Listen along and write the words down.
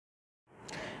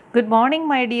Good morning,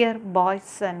 my dear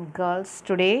boys and girls.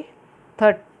 Today,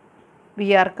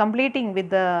 we are completing with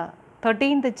the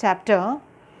 13th chapter.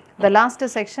 The last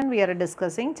section we are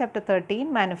discussing, chapter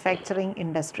 13, Manufacturing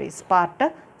Industries, part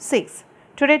 6.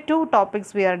 Today, two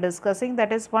topics we are discussing.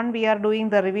 That is, one, we are doing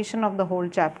the revision of the whole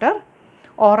chapter,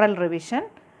 oral revision.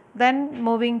 Then,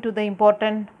 moving to the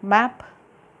important map,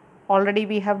 already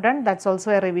we have done, that's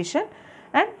also a revision.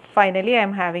 And finally, I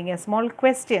am having a small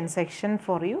question section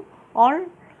for you. All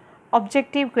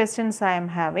objective questions I am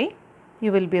having,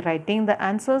 you will be writing the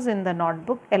answers in the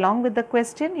notebook. Along with the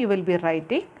question, you will be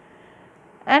writing,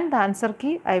 and the answer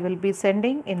key I will be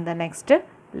sending in the next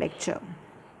lecture.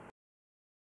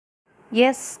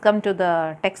 Yes, come to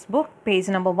the textbook, page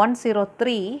number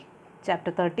 103,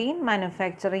 chapter 13,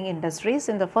 Manufacturing Industries.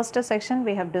 In the first section,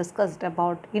 we have discussed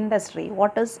about industry.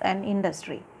 What is an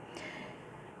industry?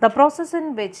 The process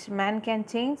in which man can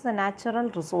change the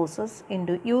natural resources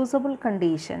into usable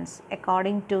conditions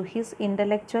according to his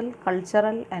intellectual,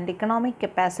 cultural and economic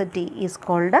capacity is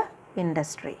called a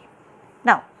industry.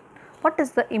 Now, what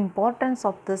is the importance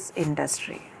of this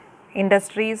industry?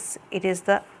 Industries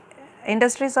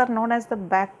are known as the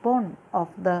backbone of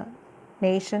the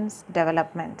nation's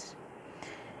development.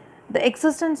 The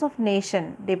existence of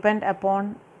nation depend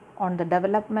upon on the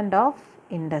development of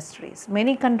industries.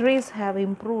 Many countries have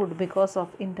improved because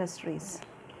of industries.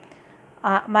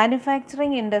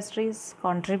 Manufacturing industries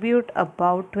contribute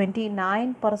about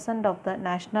 29% of the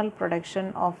national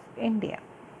production of India.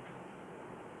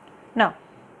 Now,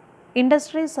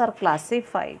 industries are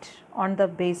classified on the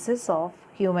basis of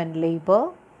human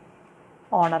labor,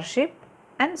 ownership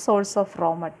and source of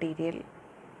raw material.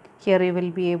 Here you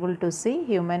will be able to see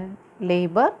human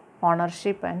labor,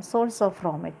 ownership and source of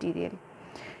raw material.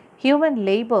 Human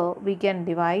labor we can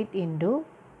divide into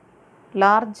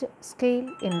large scale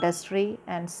industry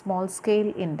and small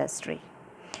scale industry.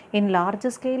 In large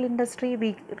scale industry,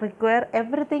 we require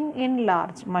everything in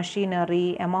large: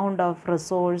 machinery, amount of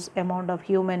resource, amount of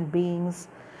human beings,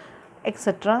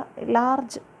 etc.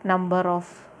 Large number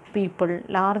of people,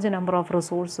 large number of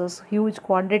resources, huge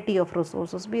quantity of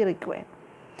resources we require.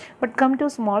 But come to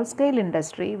small scale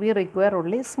industry, we require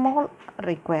only small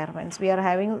requirements. We are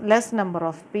having less number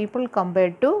of people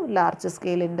compared to large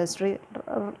scale industry,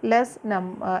 less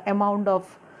amount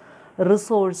of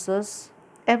resources,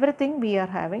 everything we are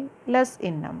having less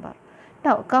in number.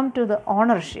 Now come to the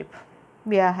ownership.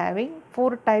 We are having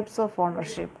 4 types of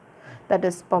ownership, that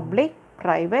is public,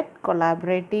 private,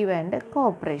 collaborative and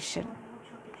cooperation.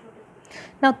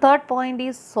 Now third point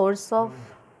is source of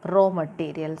raw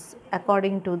materials.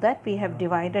 According to that, we have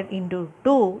divided into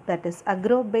 2, that is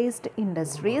agro based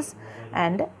industries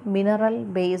and mineral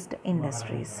based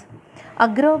industries.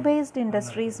 Agro based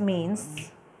industries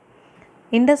means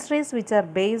industries which are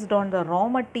based on the raw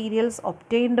materials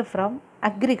obtained from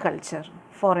agriculture.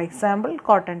 For example,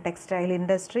 cotton textile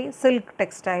industry, silk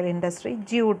textile industry,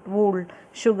 jute, wool,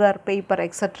 sugar, paper,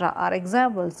 etc. are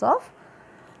examples of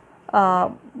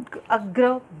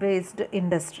agro based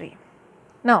industry.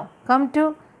 Now come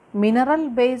to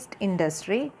mineral based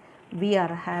industry. We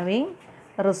are having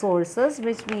resources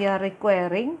which we are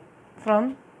requiring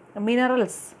from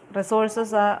minerals.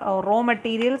 Resources or raw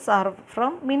materials are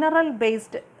from mineral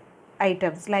based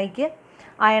items like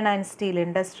iron and steel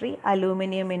industry,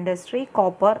 aluminum industry,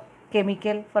 copper,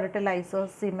 chemical,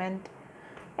 fertilizers, cement,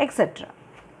 etc.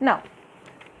 Now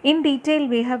in detail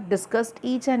we have discussed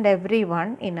each and every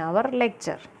one in our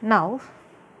lecture. Now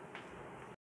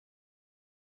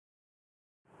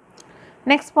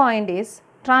next point is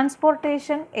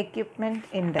transportation equipment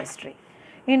industry.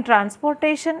 In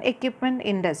transportation equipment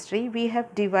industry, we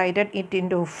have divided it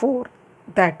into 4,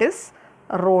 that is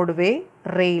roadway,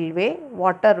 railway,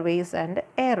 waterways and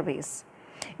airways.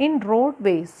 In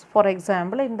roadways, for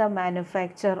example, in the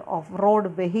manufacture of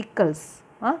road vehicles,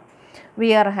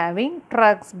 we are having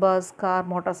trucks, bus, car,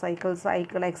 motorcycle,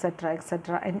 cycle, etc.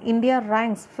 etc. And India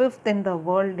ranks 5th in the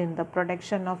world in the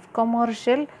production of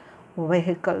commercial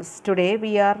vehicles. Today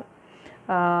we are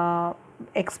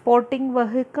exporting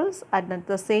vehicles, and at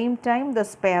the same time the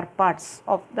spare parts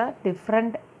of the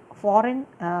different foreign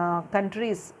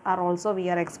countries are also we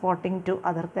are exporting to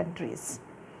other countries.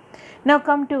 Now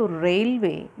come to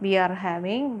railway. We are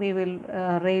having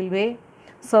railway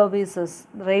services.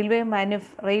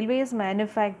 Railways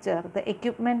manufacture the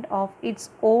equipment of its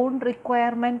own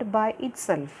requirement by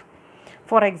itself.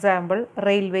 For example,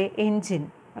 railway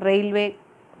engine, railway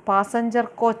passenger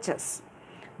coaches,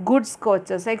 goods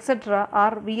coaches, etc.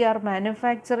 we are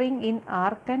manufacturing in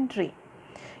our country.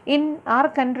 In our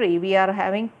country, we are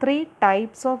having 3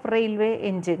 types of railway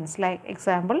engines, like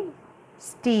example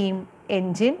steam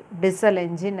engine, diesel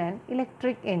engine and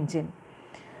electric engine.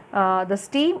 The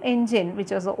steam engine,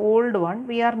 which was the old one,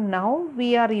 we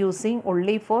are using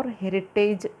only for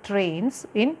heritage trains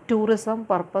in tourism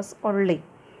purpose only.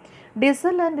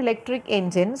 Diesel and electric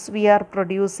engines we are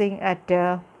producing at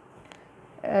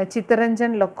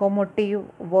Chittaranjan Locomotive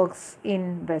Works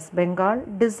in West Bengal.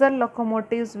 Diesel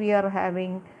locomotives we are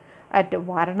having at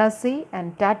Varanasi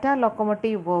and Tata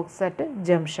Locomotive Works at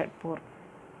Jamshedpur.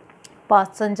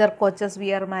 Passenger coaches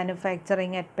we are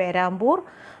manufacturing at Perambur,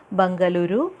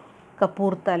 Bangalore,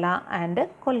 Kapurthala and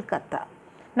Kolkata.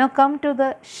 Now come to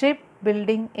the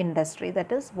shipbuilding industry,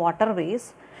 that is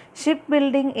waterways.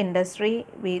 Shipbuilding industry,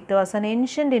 it was an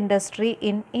ancient industry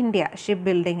in India,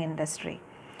 shipbuilding industry.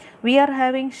 We are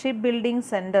having shipbuilding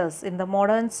centers in the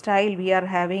modern style. We are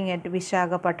having at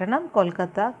Visakhapatnam,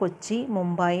 Kolkata, Kochi,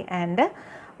 Mumbai and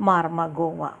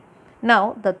Marmagova.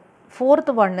 Now the fourth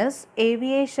one is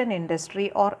aviation industry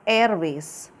or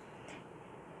airways.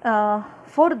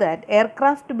 For that,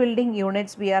 aircraft building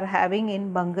units we are having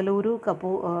in Bangalore,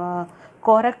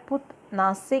 Korakput,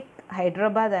 Nasik,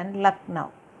 Hyderabad and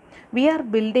Lucknow. We are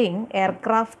building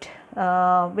aircraft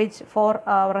which for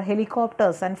our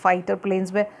helicopters and fighter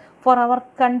planes, for our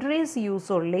country's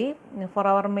use only, for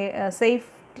our safe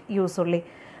use only.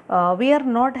 We are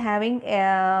not having,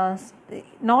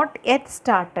 not yet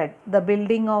started the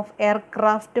building of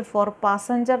aircraft for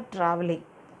passenger traveling.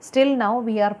 Still now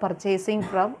we are purchasing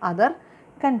from other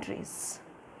countries.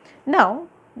 Now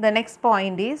the next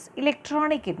point is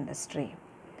electronic industry.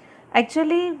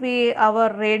 Actually,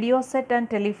 our radio set and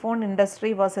telephone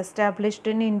industry was established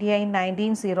in India in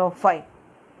 1905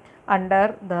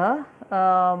 under the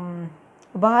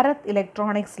Bharat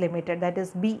Electronics Limited, that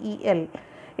is BEL.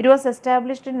 It was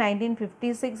established in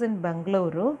 1956 in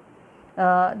Bangalore.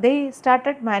 They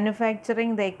started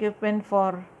manufacturing the equipment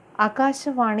for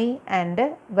Akashvani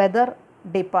and weather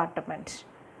department.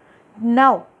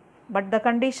 Now, but the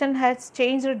condition has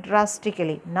changed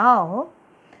drastically. Now,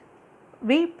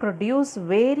 we produce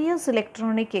various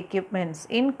electronic equipments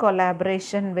in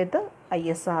collaboration with the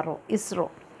ISRO.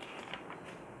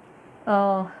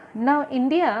 Now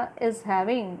India is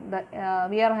having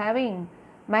we are having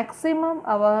maximum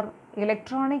our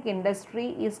electronic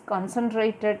industry is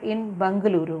concentrated in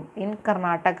Bangalore in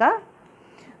Karnataka.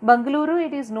 Bangalore,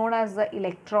 it is known as the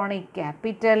electronic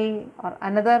capital, or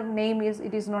another name is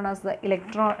it is known as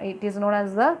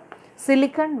the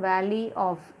Silicon Valley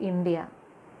of India.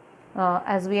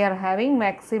 As we are having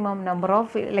maximum number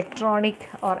of electronic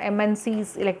or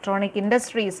MNCs, electronic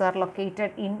industries are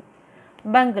located in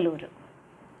Bangalore.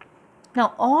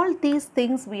 Now all these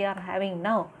things we are having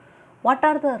now, what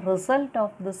are the result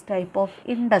of this type of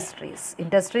industries?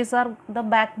 Industries are the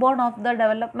backbone of the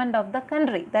development of the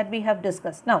country that we have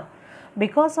discussed. Now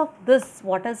because of this,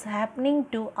 what is happening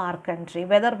to our country,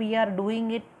 whether we are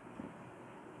doing it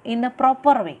in a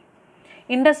proper way?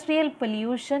 Industrial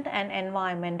pollution and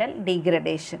environmental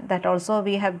degradation, that also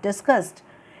we have discussed.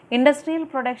 Industrial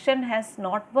production has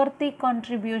noteworthy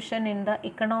contribution in the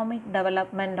economic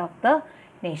development of the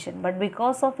nation, but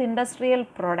because of industrial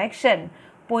production,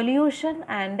 pollution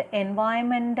and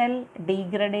environmental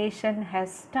degradation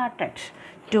has started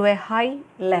to a high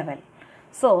level.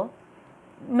 So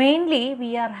mainly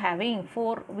we are having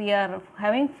four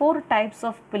types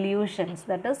of pollutions,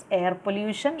 that is air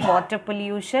pollution, water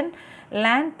pollution,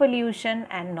 land pollution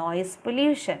and noise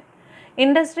pollution.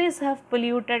 Industries have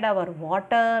polluted our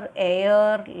water,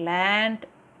 air, land,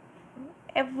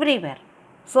 everywhere.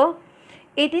 So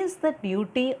it is the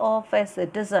duty of a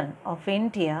citizen of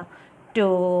India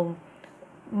to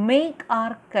make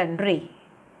our country,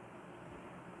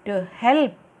 to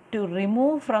help to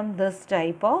remove from this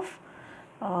type of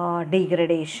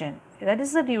degradation. That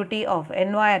is the duty of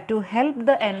to help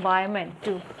the environment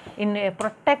to in a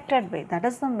protected way. That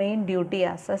is the main duty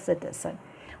as a citizen.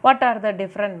 What are the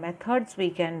different methods we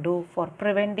can do for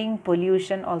preventing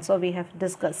pollution? Also we have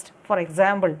discussed. For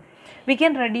example, we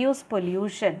can reduce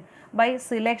pollution by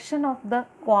selection of the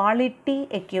quality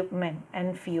equipment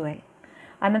and fuel.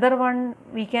 Another one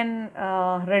we can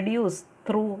reduce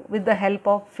through with the help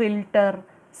of filter,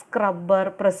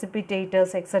 scrubber,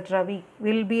 precipitators, etc. We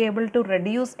will be able to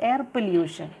reduce air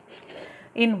pollution.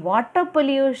 In water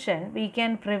pollution, we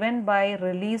can prevent by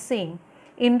releasing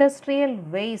industrial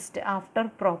waste after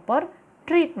proper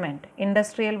treatment.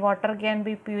 Industrial water can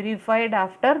be purified,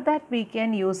 after that we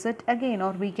can use it again,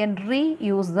 or we can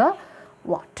reuse the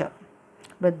water.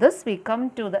 With this we come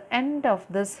to the end of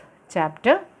this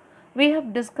chapter. We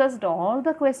have discussed all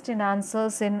the question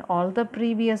answers in all the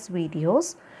previous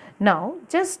videos. Now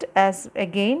just as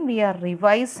again we are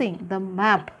revising the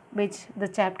map which the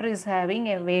chapter is having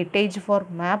a weightage for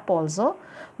map also,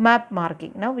 map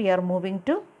marking. Now we are moving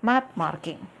to map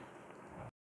marking.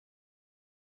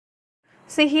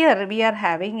 See, here we are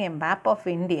having a map of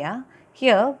India.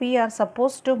 Here we are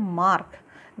supposed to mark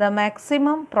the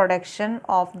maximum production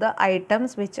of the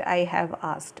items which I have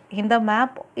asked. In the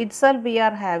map itself we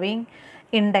are having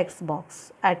index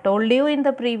box. I told you in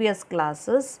the previous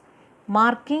classes,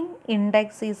 marking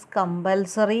index is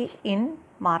compulsory in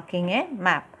marking a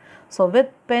map. So with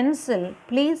pencil,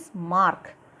 please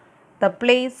mark the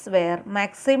place where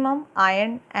maximum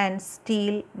iron and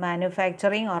steel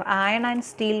manufacturing or iron and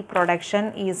steel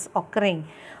production is occurring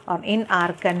in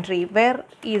our country. Where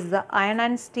is the iron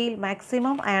and steel,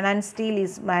 maximum iron and steel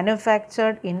is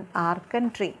manufactured in our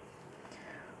country?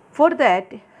 For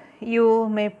that, you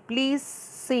may please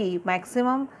see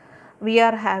maximum we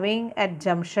are having at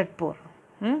Jamshedpur.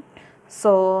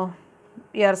 So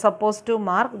we are supposed to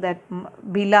mark that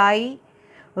Bhilai,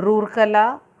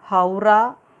 Roorkela,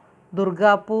 Howrah,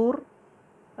 Durgapur,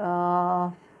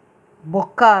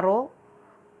 Bokaro.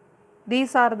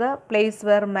 These are the place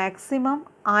where maximum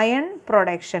iron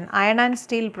production, iron and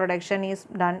steel production is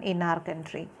done in our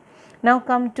country. Now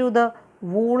come to the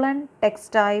woolen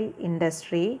textile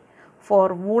industry.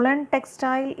 For woolen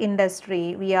textile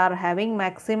industry, we are having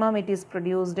maximum it is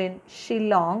produced in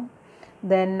Shillong,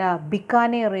 then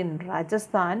Bikaner in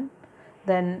Rajasthan,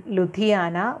 then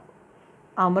Ludhiana,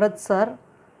 Amritsar,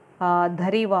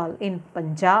 Dhariwal in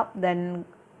Punjab, then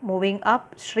moving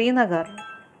up Srinagar,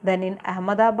 then in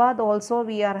Ahmedabad also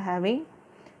we are having,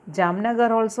 Jamnagar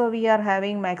also we are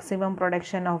having maximum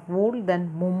production of wool,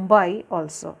 then Mumbai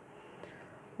also,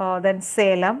 then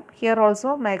Salem, here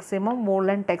also maximum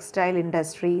woolen textile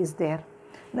industry is there.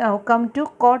 Now come to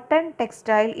cotton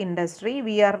textile industry,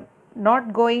 we are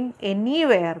not going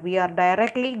anywhere, we are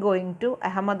directly going to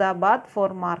Ahmedabad for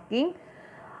marking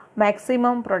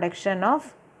maximum production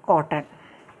of cotton.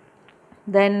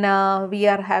 Then we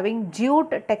are having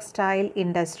jute textile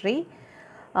industry.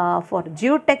 For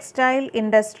jute textile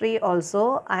industry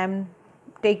also I am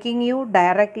taking you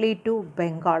directly to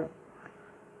Bengal,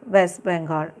 West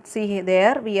Bengal. See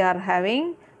there we are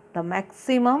having the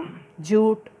maximum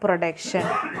jute production.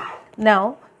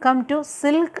 Now come to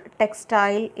silk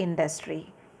textile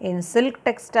industry. In silk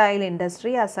textile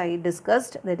industry, as I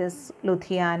discussed, that is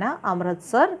Ludhiana,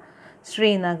 Amritsar,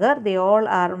 Srinagar, they all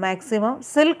are maximum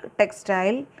silk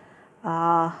textile.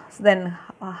 Then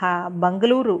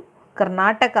Bangalore,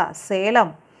 Karnataka,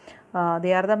 Salem,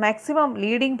 they are the maximum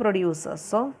leading producers.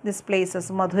 So these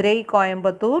places, Madurai,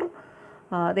 Coimbatore,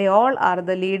 they all are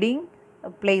the leading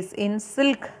place in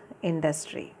silk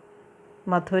industry.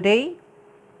 Madurai,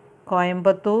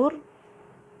 Coimbatore,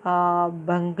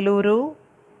 Bangalore,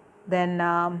 then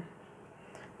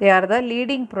they are the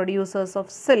leading producers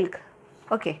of silk.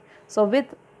 Okay, so with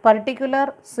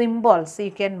particular symbols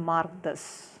you can mark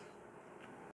this.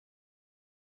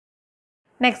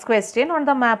 Next question, on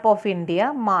the map of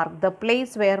India, mark the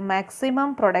place where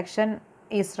maximum production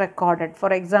is recorded.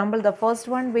 For example, the first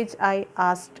one which I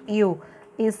asked you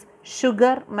is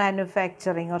sugar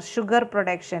manufacturing or sugar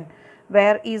production.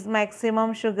 Where is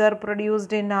maximum sugar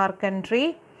produced in our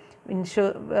country? In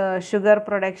sugar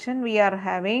production we are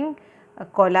having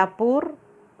Kolhapur,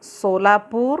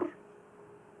 Solapur,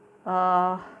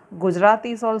 Gujarat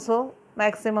is also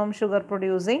maximum sugar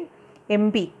producing,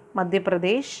 MP, Madhya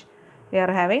Pradesh, we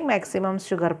are having maximum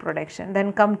sugar production.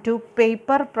 Then come to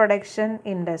paper production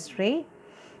industry.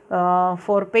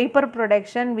 For paper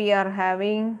production we are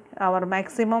having our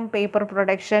maximum paper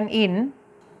production in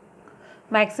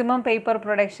we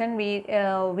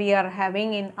are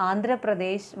having in Andhra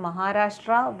Pradesh,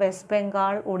 Maharashtra, West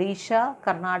Bengal, Odisha,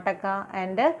 Karnataka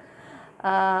and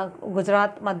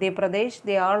Gujarat, Madhya Pradesh,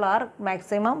 they all are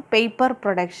maximum paper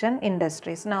production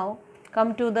industries. Now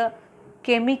come to the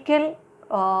chemical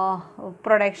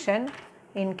production.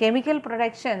 In chemical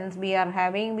productions we are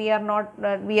having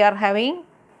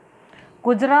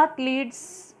Gujarat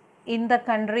leads in the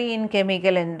country in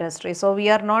chemical industry. So we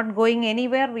are not going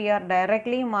anywhere, we are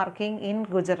directly marking in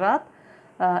Gujarat.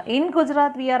 In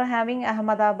Gujarat we are having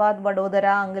Ahmedabad,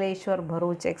 Vadodara, Ankleshwar,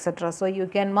 Bharuch, etc. So you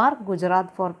can mark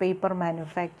Gujarat for paper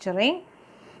manufacturing.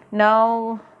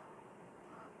 Now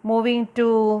moving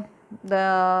to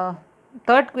the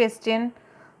third question,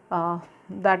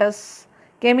 that is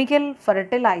chemical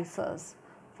fertilizers.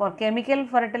 For chemical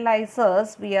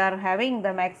fertilizers we are having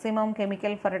the maximum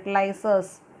chemical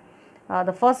fertilizers.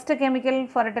 The first chemical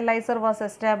fertilizer was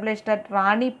established at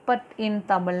Ranipat in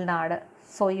Tamil Nadu.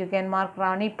 So you can mark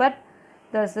Ranipat.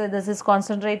 This is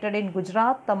concentrated in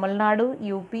Gujarat, Tamil Nadu,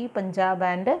 UP, Punjab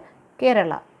and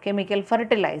Kerala. Chemical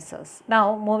fertilizers.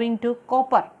 Now moving to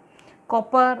copper.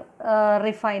 copper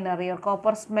refinery or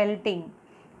copper smelting.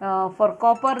 For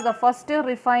copper, the first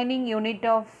refining unit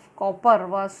of copper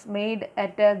was made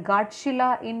at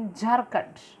Ghatshila in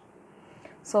Jharkhand.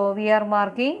 So we are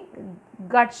marking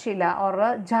Ghatshila or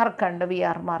Jharkhand we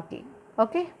are marking.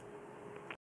 Okay.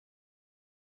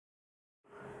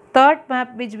 Third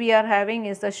map which we are having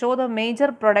is to show the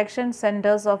major production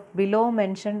centers of below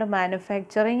mentioned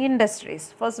manufacturing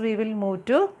industries. First we will move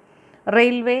to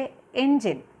railway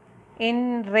engine.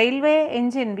 In railway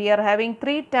engine we are having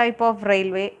three type of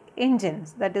railway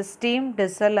engines, that is steam,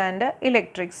 diesel and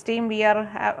electric. Steam we are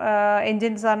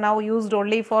engines are now used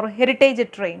only for heritage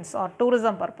trains or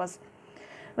tourism purpose.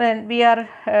 When we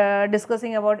are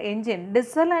discussing about engine,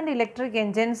 diesel and electric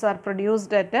engines are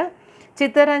produced at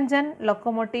Chittaranjan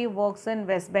Locomotive Works in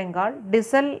West Bengal,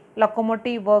 diesel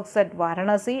locomotive works at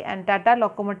Varanasi and Tata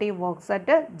locomotive works at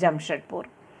Jamshedpur.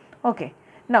 Okay.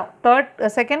 Now,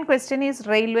 second question is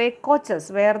railway coaches,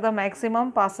 where the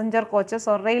maximum passenger coaches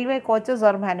or railway coaches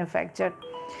are manufactured.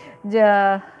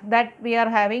 That we are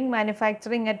having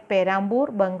manufacturing at Perambur,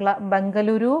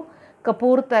 Bengaluru,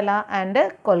 Kapurthala and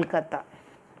Kolkata.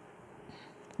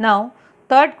 Now,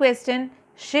 third question,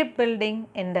 shipbuilding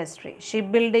industry.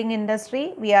 Shipbuilding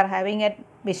industry we are having at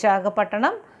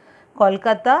Visakhapatnam,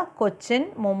 Kolkata,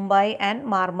 Cochin, Mumbai and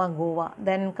Marmagova.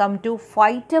 Then come to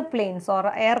fighter planes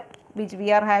or air, which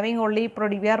we are having only,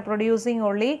 we are producing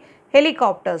only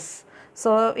helicopters.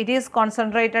 So it is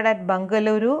concentrated at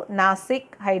Bengaluru, Nasik,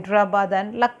 Hyderabad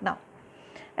and Lucknow.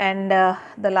 And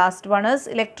the last one is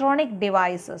electronic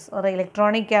devices, or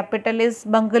electronic capital is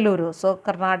Bengaluru. So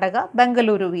Karnataka,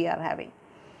 Bengaluru we are having.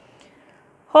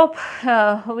 Hope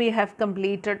we have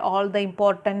completed all the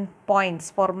important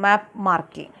points for map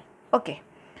marking. Okay.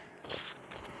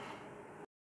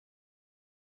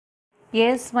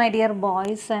 Yes, my dear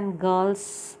boys and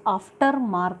girls, after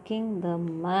marking the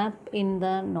map in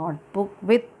the notebook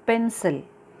with pencil,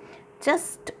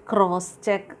 just cross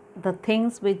check the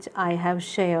things which I have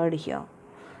shared here.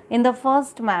 In the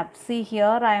first map, see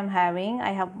here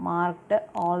I have marked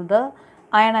all the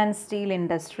iron and steel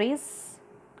industries,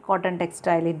 cotton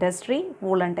textile industry,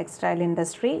 woolen textile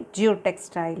industry, jute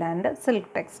textile and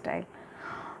silk textile.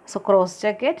 So cross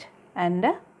check it and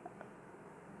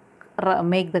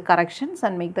make the corrections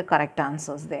and make the correct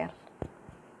answers there.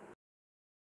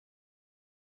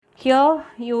 Here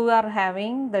you are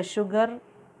having the sugar,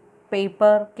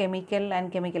 paper, chemical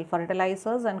and chemical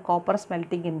fertilizers and copper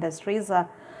smelting industries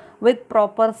with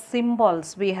proper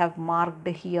symbols we have marked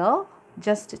here.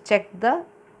 Just check the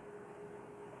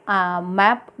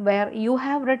map where you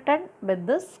have written with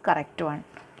this correct one.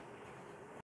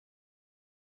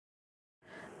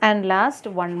 And last,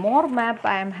 one more map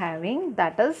I am having,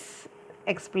 that is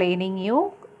explaining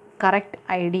you correct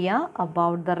idea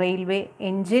about the railway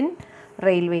engine,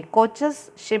 railway coaches,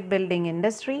 shipbuilding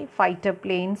industry, fighter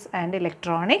planes and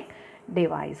electronic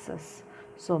devices.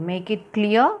 So make it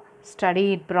clear,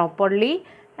 study it properly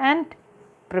and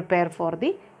prepare for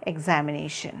the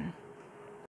examination.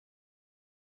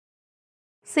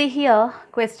 See here,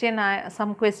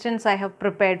 some questions I have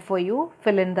prepared for you,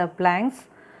 fill in the blanks.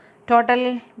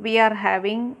 Total we are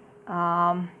having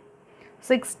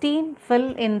 16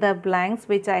 fill in the blanks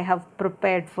which I have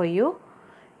prepared for you.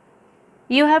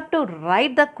 You have to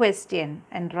write the question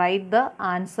and write the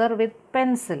answer with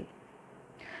pencil.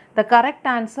 The correct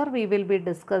answer we will be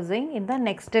discussing in the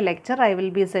next lecture. I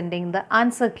will be sending the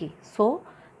answer key. So,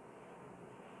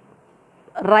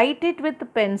 write it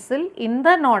with pencil in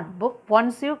the notebook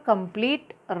once you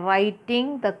complete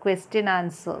writing the question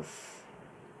answers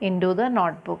into the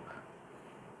notebook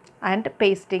and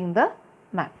pasting the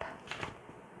map.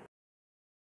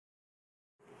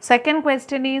 Second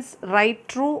question is write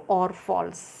true or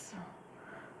false.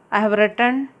 I have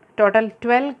written total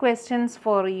 12 questions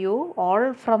for you,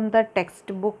 all from the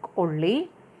textbook only.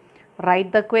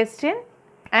 Write the question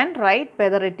and write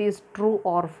whether it is true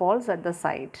or false at the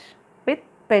side. With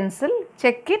pencil,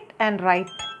 check it and write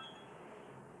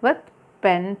with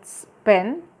pen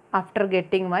after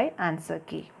getting my answer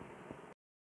key.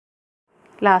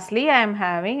 Lastly, I am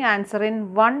having answer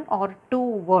in 1 or 2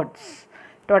 words.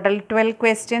 Total 12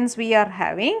 questions we are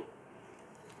having.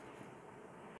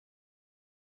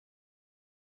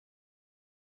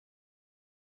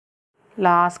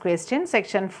 Last question,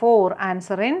 section 4,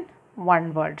 answer in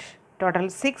 1 word. Total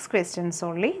 6 questions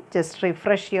only. Just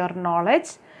refresh your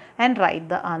knowledge and write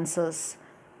the answers.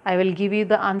 I will give you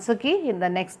the answer key in the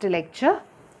next lecture.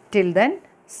 Till then,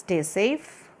 stay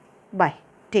safe. Bye.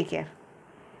 Take care.